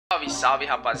Salve, salve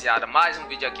rapaziada, mais um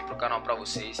vídeo aqui pro canal pra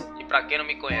vocês. E pra quem não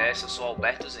me conhece, eu sou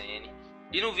AllbertoZN.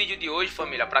 E no vídeo de hoje,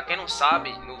 família, pra quem não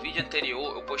sabe, no vídeo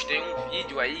anterior eu postei um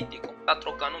vídeo aí de como tá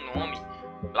trocando o nome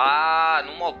lá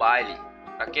no mobile.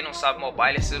 Pra quem não sabe,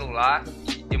 mobile é celular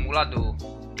e emulador.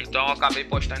 Então eu acabei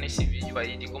postando esse vídeo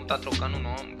aí de como tá trocando o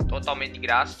nome totalmente de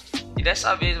graça. E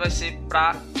dessa vez vai ser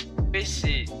pra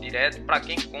PC, direto pra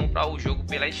quem compra o jogo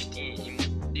pela Steam.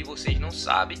 E vocês não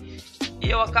sabem. E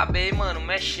eu acabei, mano,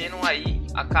 mexendo aí,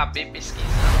 acabei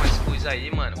pesquisando umas coisas aí,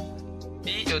 mano.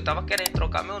 E eu tava querendo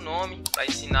trocar meu nome pra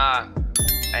ensinar,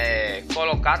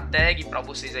 colocar tag pra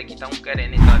vocês aí que estão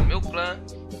querendo entrar no meu clã.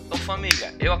 Então,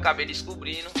 família, eu acabei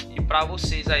descobrindo. E pra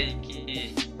vocês aí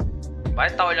que vai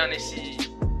estar olhando esse vídeo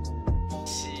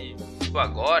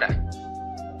agora,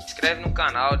 inscreve no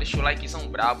canal, deixa o likezão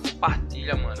brabo,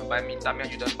 compartilha, mano. Vai me tá me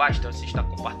ajudando bastante se está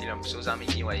compartilhando com seus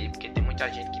amiguinhos aí, porque tem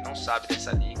muita gente que não sabe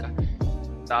dessa dica.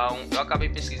 Então eu acabei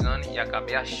pesquisando e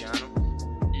acabei achando.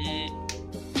 E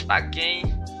pra quem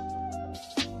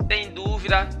tem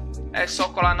dúvida, é só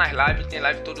colar nas lives. Tem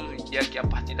live todos os dias aqui a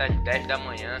partir das 10 da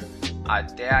manhã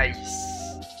até as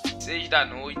 6 da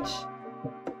noite.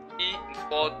 E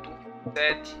foto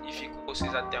 7 e fico com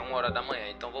vocês até 1 hora da manhã.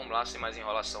 Então vamos lá, sem mais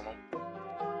enrolação, vamos.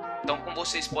 Então, como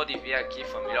vocês podem ver aqui,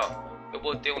 família, ó, eu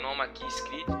botei o nome aqui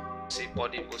escrito. Vocês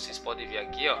podem ver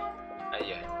aqui, ó.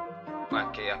 Aí, ó.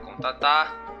 Aqui a conta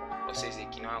tá. Vocês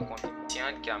aqui não é uma conta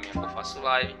iniciante, que é a minha que eu faço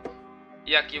live.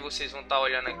 E aqui vocês vão estar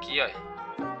olhando aqui, ó.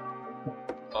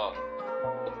 Ó,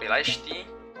 tô pela Steam.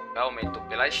 Realmente tô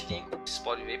pela Steam, como vocês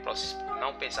podem ver, para vocês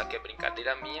não pensar que é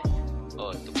brincadeira minha.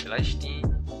 Ó, tô pela Steam.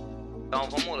 Então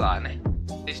vamos lá, né?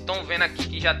 Vocês estão vendo aqui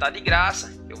que já tá de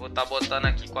graça. Eu vou estar botando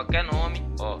aqui qualquer nome,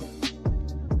 ó.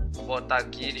 Vou botar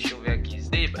aqui, deixa eu ver aqui,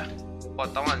 zebra. Vou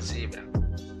botar uma zebra.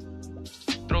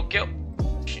 Troquei.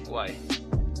 Uai.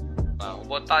 Vou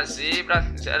botar zebra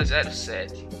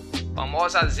 007.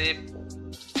 Famosa zebra.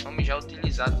 Nome já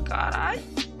utilizado, caralho.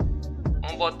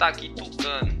 Vamos botar aqui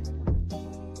tucano.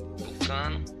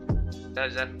 Tucano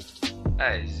 001.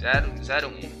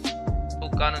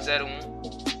 Tucano 01.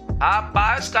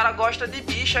 Rapaz, os caras gostam de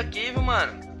bicho aqui, viu,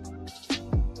 mano?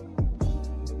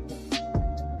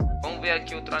 Vamos ver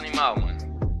aqui outro animal, mano.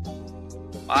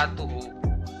 Pato rouco.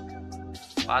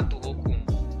 Pato rouco 1.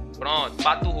 Pronto,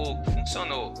 pato rouco,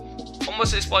 funcionou. Como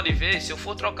vocês podem ver, se eu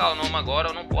for trocar o nome agora,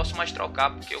 eu não posso mais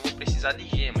trocar, porque eu vou precisar de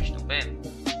gemas, tá vendo?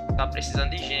 Tá precisando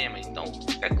de gemas. Então, o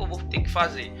que é que eu vou ter que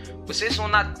fazer? Vocês vão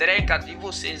na treca de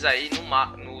vocês aí,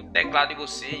 no teclado de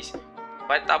vocês.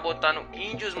 Vai estar botando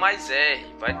Windows mais R.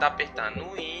 Vai estar apertando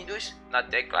no Windows, na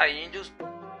tecla Windows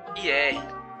e R.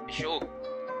 Fechou?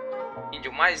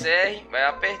 Windows mais R. Vai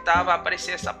apertar, vai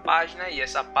aparecer essa página aí,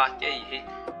 essa parte aí.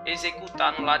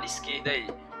 Executar no lado esquerdo aí.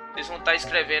 Vocês vão estar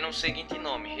escrevendo o seguinte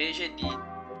nome: regedit.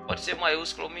 Pode ser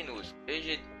maiúsculo ou minúsculo.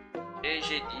 Regedit.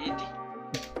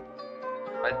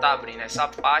 Vai estar abrindo essa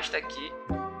pasta aqui.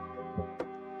 Vou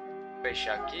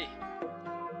fechar aqui.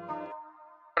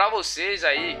 Para vocês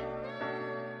aí.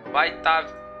 Vai estar,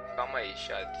 calma aí,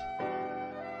 chat.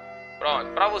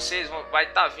 Pronto, para vocês vai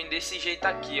estar vindo desse jeito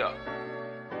aqui, ó.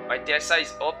 Vai ter essa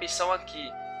opção aqui.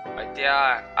 Vai ter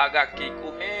a HQ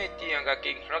corrente,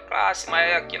 HQ classe,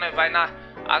 mas aqui nós vai na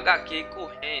HQ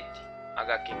corrente.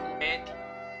 HQ corrente.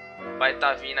 Vai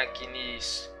estar vindo aqui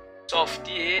nisso.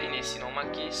 Software, nesse nome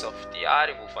aqui,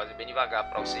 software. Vou fazer bem devagar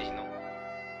para vocês não.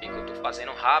 Que eu tô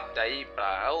fazendo rápido aí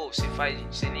para,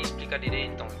 você nem explica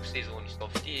direito, então vocês vão no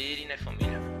software, né,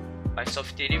 família? Vai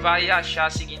software e vai achar a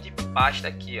seguinte pasta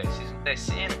aqui, ó. Vocês vão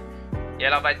descendo e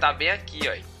ela vai estar bem aqui,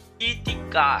 ó.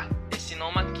 KitK, esse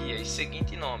nome aqui, ó, esse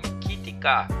seguinte nome,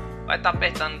 KitK. Vai estar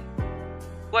apertando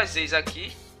 2 vezes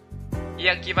aqui e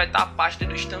aqui vai estar a pasta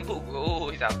do Istanbul,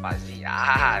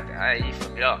 rapaziada. Aí,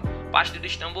 família, ó, pasta do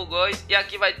Istanbul e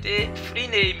aqui vai ter free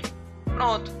name.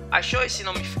 Pronto, achou esse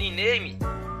nome free name?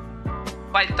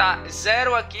 Vai estar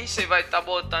 0 aqui, você vai estar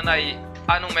botando aí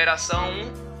a numeração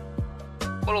 1.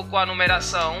 Colocou a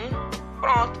numeração 1.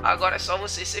 Pronto, agora é só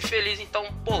você ser feliz. Então,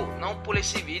 pô, não pula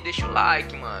esse vídeo, deixa o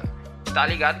like, mano. Tá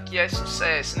ligado que é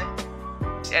sucesso, né?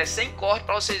 É sem corte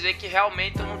pra vocês verem que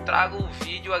realmente eu não trago o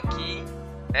vídeo aqui,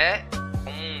 né?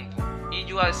 Um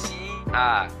vídeo assim.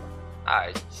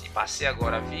 Se passei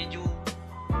agora, vídeo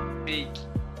fake.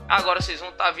 Agora vocês vão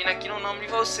estar vindo aqui no nome de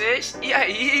vocês. E é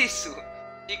isso.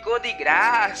 Ficou de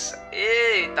graça.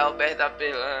 Eita, Alberto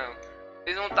Apelão.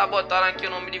 Vocês vão estar botando aqui o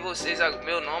nome de vocês,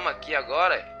 meu nome aqui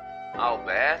agora,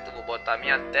 Alberto. Vou botar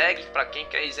minha tag para quem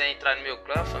quiser entrar no meu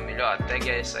clã, família. Ó, a tag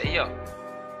é essa aí, ó.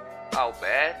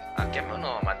 Alberto, aqui é meu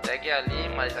nome. A tag é ali,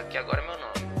 mas aqui agora é meu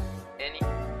nome.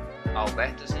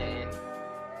 AllbertoZN.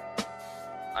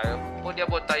 Aí eu podia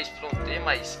botar isso para um T,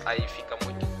 mas aí fica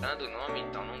muito grande. ensinando o nome,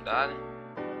 então não dá, né?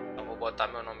 Então vou botar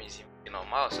meu nomezinho aqui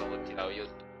normal, só vou tirar o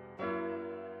YouTube.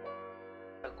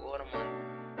 Agora, mano,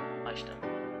 mas também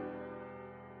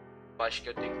eu acho que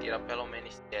eu tenho que tirar pelo menos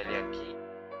esse L aqui.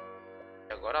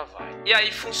 E agora vai. E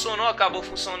aí funcionou, acabou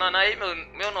funcionando aí,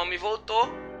 meu nome voltou.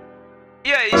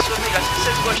 E é isso, amiga. Se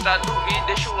vocês gostaram do vídeo,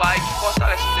 deixa o like,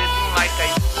 fortalece o dedo, um like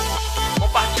aí.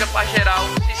 Compartilha pra geral,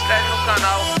 se inscreve no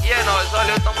canal. E é nóis,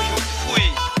 valeu, tamo junto, fui.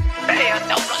 E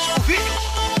até o próximo vídeo.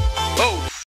 Oh.